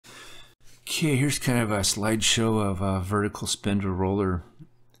Okay, here's kind of a slideshow of vertical spindle roller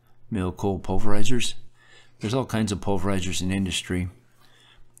mill coal pulverizers. There's all kinds of pulverizers in industry.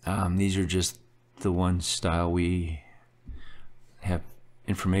 These are just the one style we have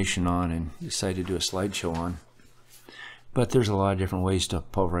information on and decided to do a slideshow on. But there's a lot of different ways to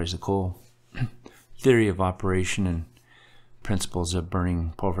pulverize the coal. Theory of operation and principles of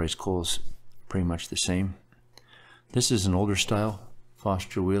burning pulverized coal is pretty much the same. This is an older style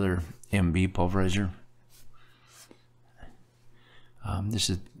Foster Wheeler MB pulverizer. This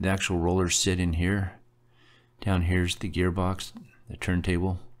is the actual rollers sit in here. Down here's the gearbox, the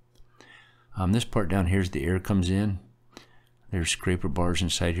turntable. This part down here is the air comes in. There's scraper bars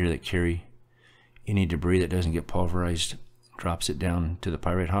inside here that carry any debris that doesn't get pulverized, drops it down to the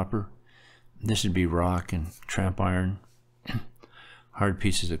pyrite hopper. This would be rock and tramp iron, hard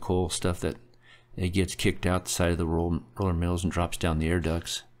pieces of coal, stuff that it gets kicked out the side of the roller mills and drops down the air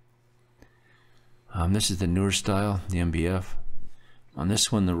ducts. This is the newer style, the MBF. On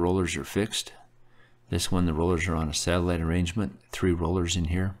this one the rollers are fixed. This one the rollers are on a satellite arrangement, 3 rollers in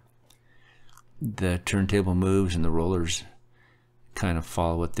here. The turntable moves and the rollers kind of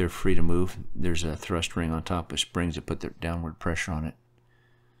follow it. They're free to move. There's a thrust ring on top with springs that put their downward pressure on it.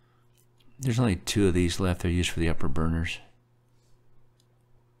 There's only 2 of these left. They're used for the upper burners.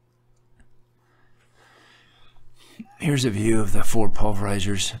 Here's a view of the 4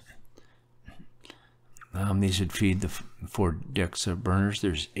 pulverizers. These would feed the 4 decks of burners.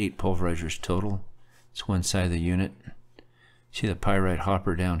 There's 8 pulverizers total. It's one side of the unit. See the pyrite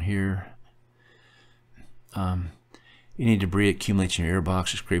hopper down here. Any debris accumulates in your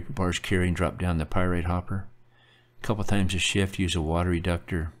airbox, the scraper bars carry and drop down the pyrite hopper. A couple times a shift, use a water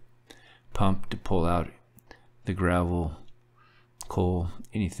reductor pump to pull out the gravel, coal,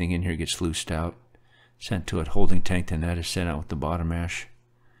 anything in here gets loosed out. Sent to a holding tank, then that is sent out with the bottom ash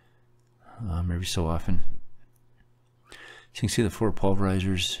every so often. So you can see the 4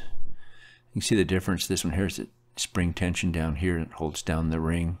 pulverizers. You can see the difference. This one here is the spring tension down here. It holds down the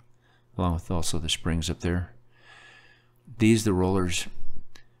ring, along with also the springs up there. These, the rollers,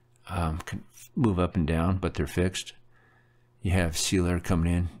 can move up and down, but they're fixed. You have seal air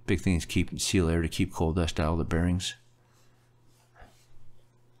coming in. Big thing is keep seal air to keep coal dust out of the bearings.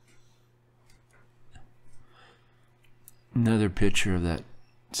 Another picture of that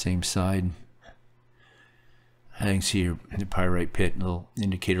same side. I can see the pyrite pit, little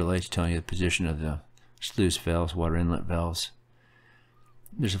indicator lights telling you the position of the sluice valves, water inlet valves.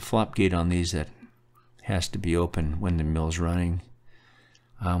 There's a flop gate on these that has to be open when the mill's running.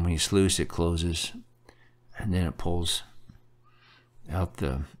 When you sluice, it closes, and then it pulls out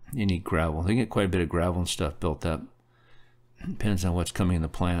any gravel. They get quite a bit of gravel and stuff built up. Depends on what's coming in the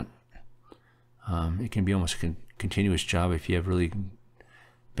plant. It can be almost a continuous job if you have really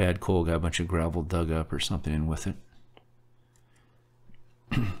bad coal, got a bunch of gravel dug up or something in with it.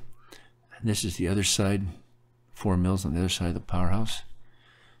 This is the other side, 4 mills on the other side of the powerhouse.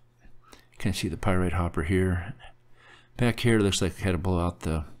 You can see the pyrite hopper here. Back here it looks like I had to blow out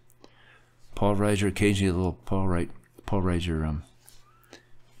the pulverizer. Occasionally a little pulverizer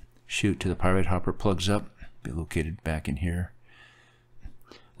chute to the pyrite hopper plugs up, be located back in here.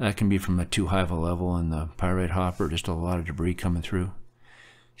 That can be from a too high of a level in the pyrite hopper, just a lot of debris coming through.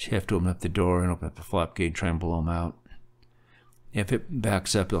 So you have to open up the door and open up the flop gate, try and blow them out. If it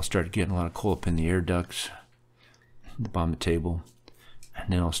backs up, it'll start getting a lot of coal up in the air ducts, the bottom of the table,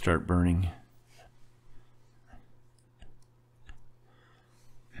 and then it'll start burning.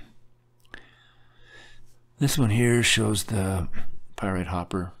 This one here shows the pyrite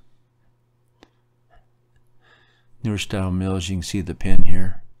hopper. Newer style mills, you can see the pin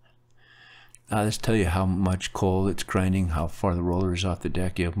here. This tells you how much coal it's grinding, how far the roller is off the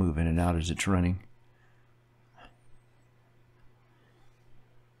deck. You have to move in and out as it's running.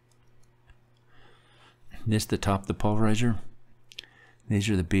 This is the top of the pulverizer. These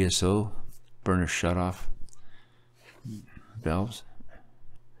are the BSO, burner shutoff valves.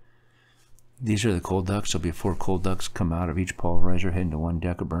 These are the coal ducts. There'll be 4 coal ducts come out of each pulverizer heading to one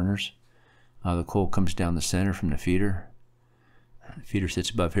deck of burners. The coal comes down the center from the feeder. The feeder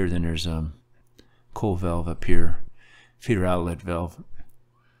sits above here. Then there's a coal valve up here, feeder outlet valve.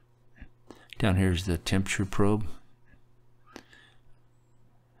 Down here is the temperature probe.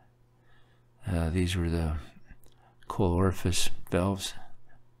 These were the coal orifice valves.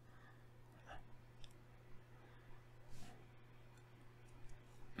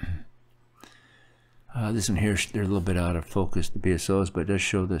 This one here, they're a little bit out of focus, the BSOs, but it does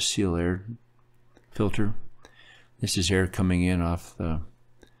show the seal air filter. This is air coming in off the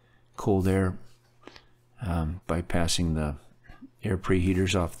cold air, bypassing the air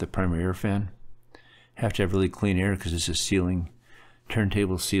preheaters off the primary air fan. Have to have really clean air because this is sealing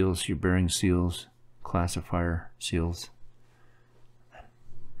turntable seals, your bearing seals, classifier seals.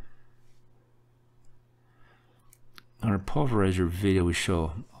 On our pulverizer video, we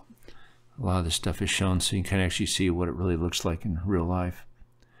show a lot of this stuff is shown so you can actually see what it really looks like in real life.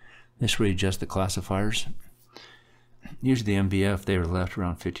 This way you adjust the classifiers. Usually the MBF, they were left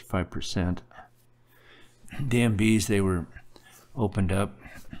around 55%. The MBs, they were opened up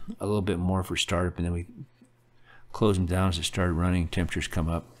a little bit more for startup, and then we close them down as it started running, temperatures come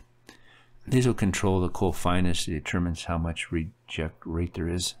up. These will control the coal fineness. It determines how much reject rate there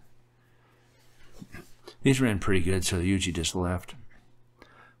is. These ran pretty good, so they usually just left.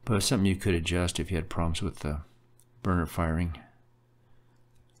 But it's something you could adjust if you had problems with the burner firing.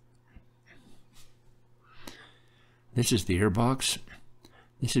 This is the air box.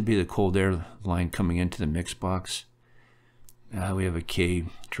 This would be the cold air line coming into the mix box. We have a K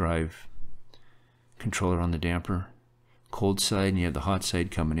drive controller on the damper. Cold side, and you have the hot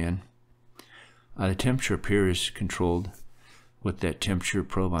side coming in. The temperature up here is controlled with that temperature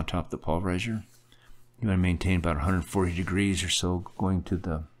probe on top of the pulverizer. You want to maintain about 140 degrees or so going to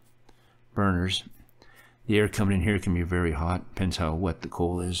the burners. The air coming in here can be very hot, depends how wet the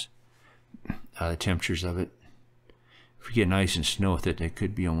coal is, the temperatures of it. If you get ice and snow with it, it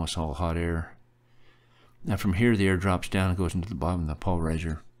could be almost all hot air. Now from here the air drops down and goes into the bottom of the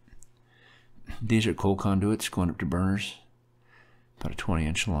pulverizer. These are coal conduits going up to burners, about a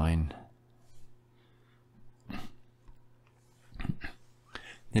 20-inch line.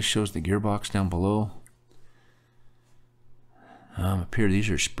 This shows the gearbox down below. Up here, these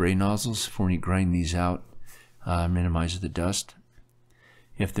are spray nozzles for when you grind these out, minimizes the dust.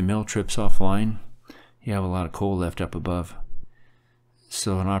 If the mill trips offline, you have a lot of coal left up above.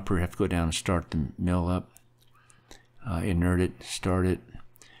 So an operator have to go down and start the mill up, inert it, start it,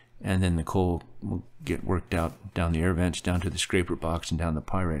 and then the coal will get worked out down the air vents, down to the scraper box, and down the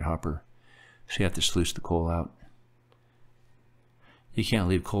pyrite hopper. So you have to sluice the coal out. You can't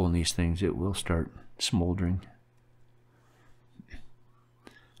leave coal in these things, it will start smoldering.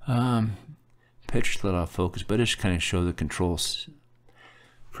 Picture's a little off focus, but it just kind of show the controls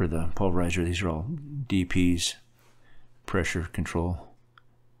for the pulverizer. These are all DPs, pressure control.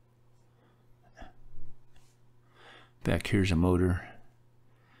 Back here's a motor.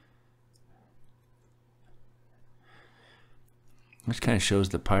 This kind of shows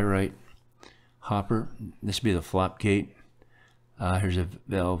the pyrite hopper. This would be the flop gate. Here's a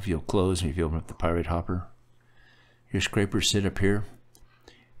valve you'll close if you open up the pyrite hopper. Your scrapers sit up here.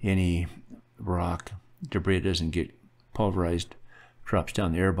 Any rock, debris that doesn't get pulverized drops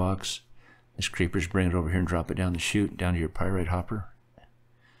down the air box. The scrapers bring it over here and drop it down the chute, down to your pyrite hopper.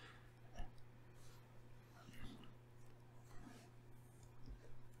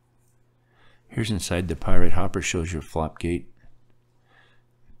 Here's inside the pyrite hopper, shows your flop gate.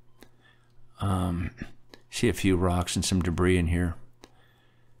 See a few rocks and some debris in here.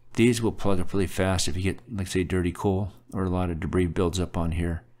 These will plug up really fast if you get, like say, dirty coal or a lot of debris builds up on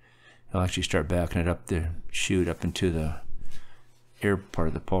here. It'll actually start backing it up the chute up into the air part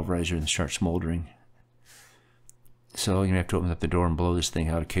of the pulverizer and start smoldering. So you have to open up the door and blow this thing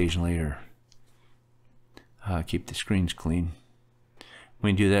out occasionally, or keep the screens clean.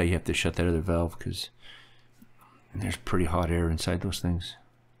 When you do that, you have to shut that other valve because there's pretty hot air inside those things.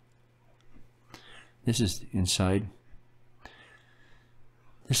 This is inside.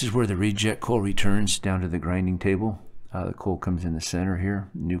 This is where the reject coal returns down to the grinding table. The coal comes in the center here,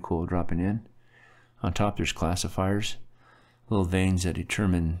 new coal dropping in. On top there's classifiers, little veins that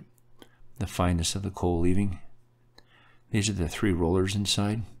determine the fineness of the coal leaving. These are the 3 rollers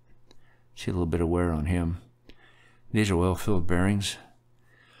inside. See a little bit of wear on him. These are well-filled bearings.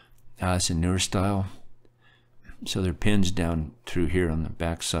 It's a newer style. So there are pins down through here on the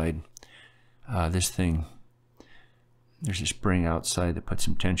back side. This thing, there's a spring outside that puts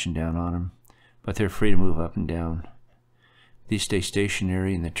some tension down on them, but they're free to move up and down. These stay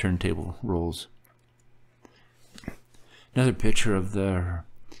stationary and the turntable rolls. Another picture of the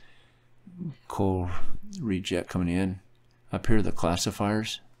coal reject coming in. Up here are the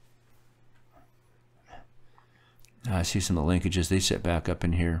classifiers. I see some of the linkages. They set back up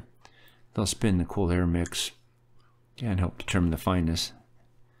in here. They'll spin the cool air mix and help determine the fineness.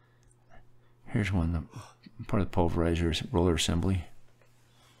 Here's one, part of the pulverizer's roller assembly.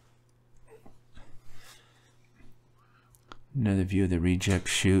 Another view of the reject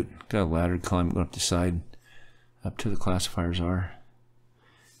chute. Got a ladder climb going up the side, up to the classifiers are.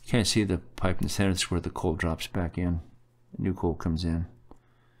 You can't see the pipe in the center. That's where the coal drops back in. The new coal comes in.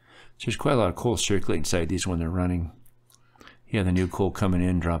 So there's quite a lot of coal circulating inside these when they're running. You have the new coal coming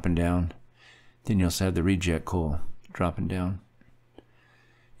in, dropping down. Then you also have the reject coal dropping down.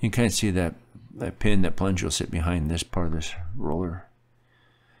 You can kind of see that pin, that plunger will sit behind this part of this roller.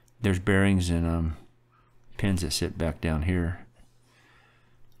 There's bearings and pins that sit back down here.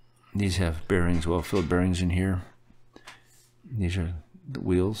 These have bearings, well-filled bearings in here. These are the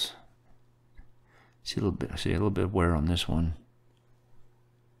wheels. See a little bit of wear on this one.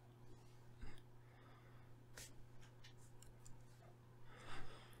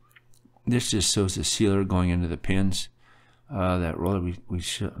 This just shows the sealer going into the pins. That roller we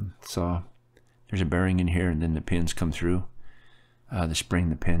saw. There's a bearing in here, and then the pins come through. The spring,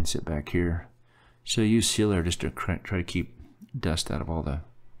 the pins sit back here. So use sealer just to try to keep dust out of all the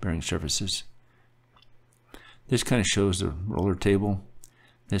bearing surfaces. This kind of shows the roller table.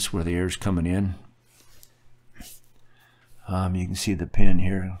 This is where the air is coming in. You can see the pin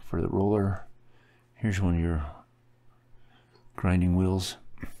here for the roller. Here's one of your grinding wheels.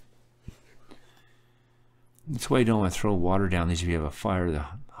 That's why you don't want to throw water down these. If you have a fire, the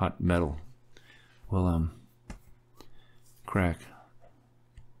hot metal will crack.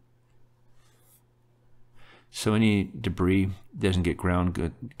 So any debris doesn't get ground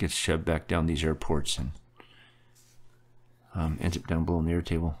good, gets shoved back down these air ports and ends up down below in the air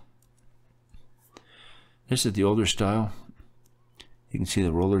table. This is the older style. You can see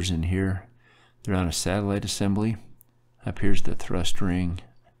the rollers in here. They're on a satellite assembly. Up here's the thrust ring.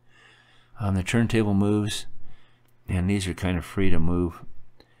 The turntable moves, and these are kind of free to move.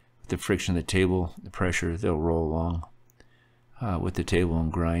 With the friction of the table, the pressure, they'll roll along with the table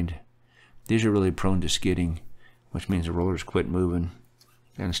and grind. These are really prone to skidding, which means the rollers quit moving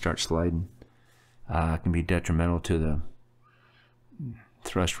and start sliding. It can be detrimental to the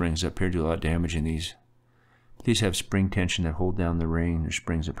thrust rings up here, do a lot of damage in these. These have spring tension that hold down the ring. There's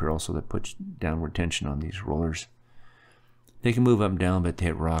springs up here also that puts downward tension on these rollers. They can move up and down, but if they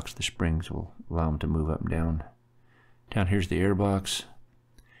hit rocks, the springs will allow them to move up and down. Down here's the air box.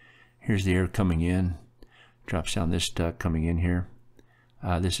 Here's the air coming in. Drops down this duct coming in here.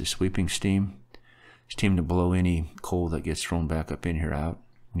 This is sweeping steam. Steam to blow any coal that gets thrown back up in here out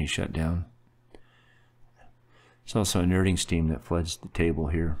when you shut down. It's also inerting steam that floods the table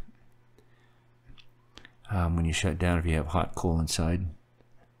here. When you shut down, if you have hot coal inside.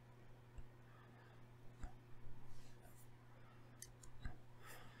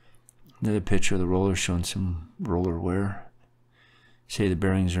 Another picture of the roller showing some roller wear. Say the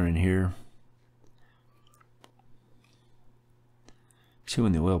bearings are in here. See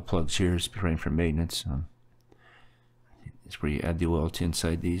when the oil plugs here, it's ready for maintenance. It's where you add the oil to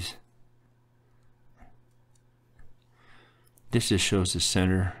inside these. This just shows the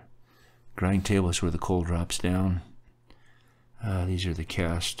center grind table. Is where the coal drops down. These are the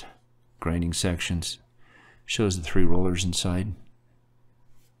cast grinding sections. Shows the 3 rollers inside.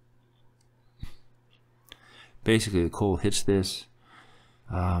 Basically the coal hits this,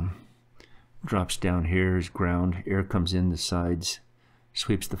 drops down here is ground, air comes in the sides,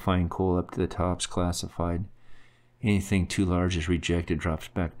 sweeps the fine coal up to the tops, classified. Anything too large is rejected, drops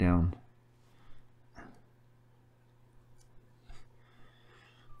back down.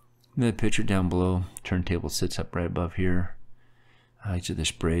 The picture down below, turntable sits up right above here. Each of the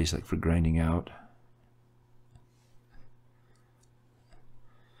sprays like for grinding out.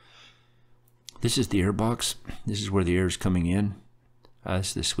 This is the air box. This is where the air is coming in. This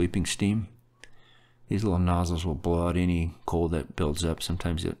is the sweeping steam. These little nozzles will blow out any coal that builds up.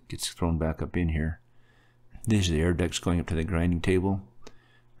 Sometimes it gets thrown back up in here. These are the air ducts going up to the grinding table.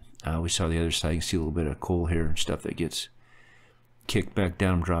 We saw the other side. You can see a little bit of coal here and stuff that gets kicked back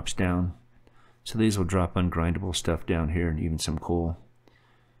down, drops down. So these will drop ungrindable stuff down here and even some coal.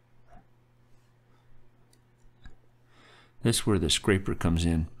 This is where the scraper comes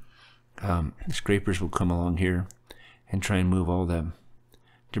in. The scrapers will come along here and try and move all the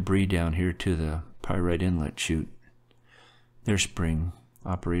debris down here to the pyrite inlet chute. They're spring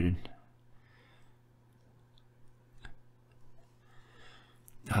operated.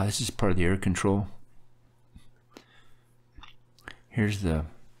 This is part of the air control. Here's the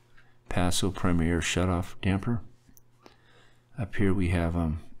Paso primary air shutoff damper. Up here we have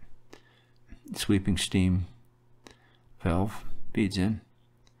sweeping steam valve feeds in.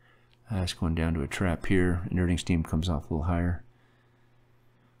 It's going down to a trap here. Inerting steam comes off a little higher.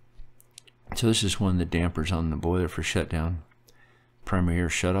 So this is one of the dampers on the boiler for shutdown. Primary air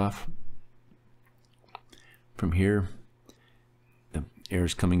shutoff. From here, the air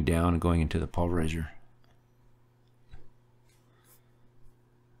is coming down and going into the pulverizer.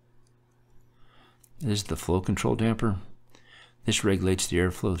 This is the flow control damper. This regulates the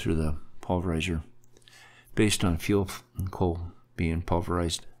airflow through the pulverizer. based on fuel and coal being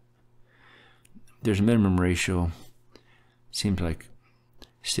pulverized. There's a minimum ratio. Seems like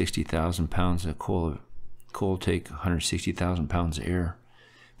 60,000 pounds of coal take 160,000 pounds of air.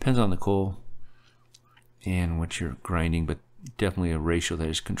 Depends on the coal and what you're grinding, but definitely a ratio that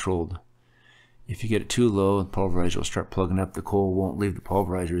is controlled. If you get it too low, the pulverizer will start plugging up. The coal won't leave the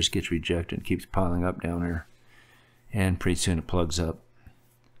pulverizer, it gets rejected and keeps piling up down there. And pretty soon it plugs up.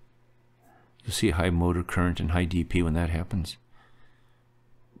 You'll see high motor current and high DP when that happens.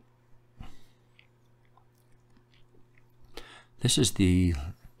 This is the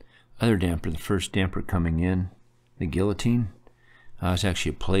other damper, the first damper coming in, the guillotine. It's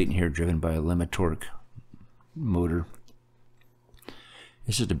actually a plate in here driven by a Limitorque motor.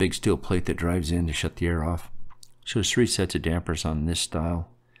 This is the big steel plate that drives in to shut the air off. So there's 3 sets of dampers on this style: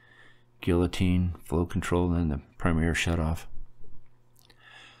 guillotine, flow control, and the primary air shutoff.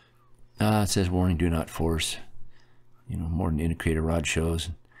 It says warning, do not force. You know, more than the indicator rod shows.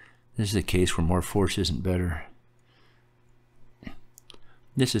 This is a case where more force isn't better.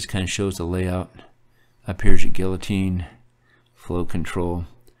 This just kind of shows the layout. Up here's your guillotine, flow control,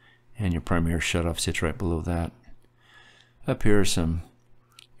 and your primary air shutoff sits right below that. Up here are some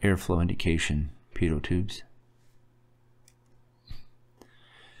airflow indication pitot tubes.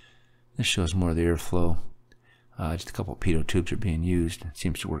 This shows more of the airflow. Just a couple of pitot tubes are being used. It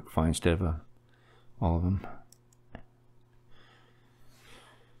seems to work fine instead of all of them.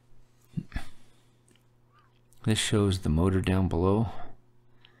 This shows the motor down below.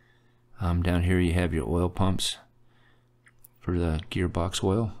 Down here you have your oil pumps for the gearbox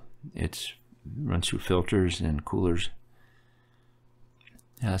oil. It runs through filters and coolers.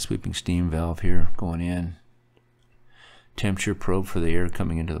 Sweeping steam valve here going in. Temperature probe for the air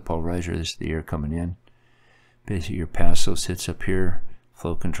coming into the pulverizer. This is the air coming in. Basically your passo sits up here.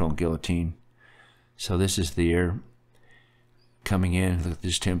 Flow control and guillotine. So this is the air coming in. Look at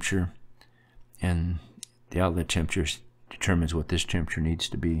this temperature. And the outlet temperature determines what this temperature needs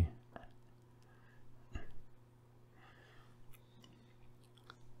to be.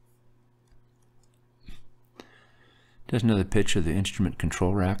 There's another picture of the instrument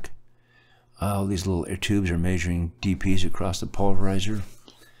control rack. All these little air tubes are measuring DPs across the pulverizer,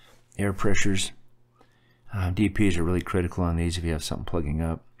 air pressures. DPs are really critical on these if you have something plugging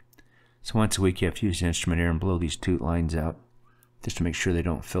up. So once a week you have to use the instrument air and blow these 2 lines out just to make sure they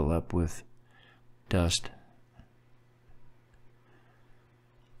don't fill up with dust.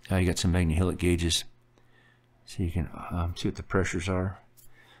 You got some Helix gauges so you can see what the pressures are.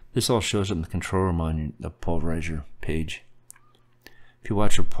 This all shows up in the control room on the Pulverizer page. If you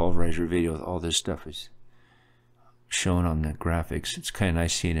watch a Pulverizer video, all this stuff is shown on the graphics. It's kind of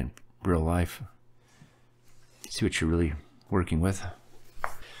nice seeing it in real life. See what you're really working with.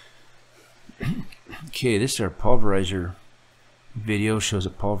 Okay, this is our Pulverizer video. Shows a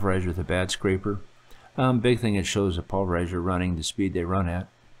Pulverizer with a bad scraper. Big thing, it shows a Pulverizer running the speed they run at.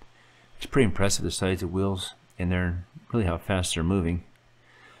 It's pretty impressive, the size of wheels, and they're really how fast they're moving.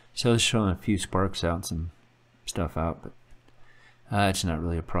 So it's showing a few sparks out, some stuff out, but it's not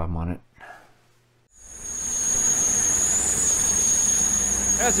really a problem on it.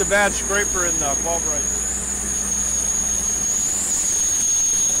 That's a bad scraper in the Pulverizer.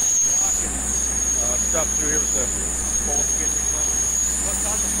 Stuff through here with the bolts getting clean. What's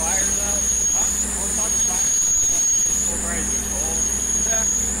on the fires out? What's on the fires? Pulverizer cold. Yeah.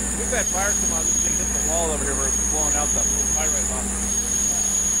 We've had fire come out, this thing hit the wall over here where it's blowing out that little pyrite box.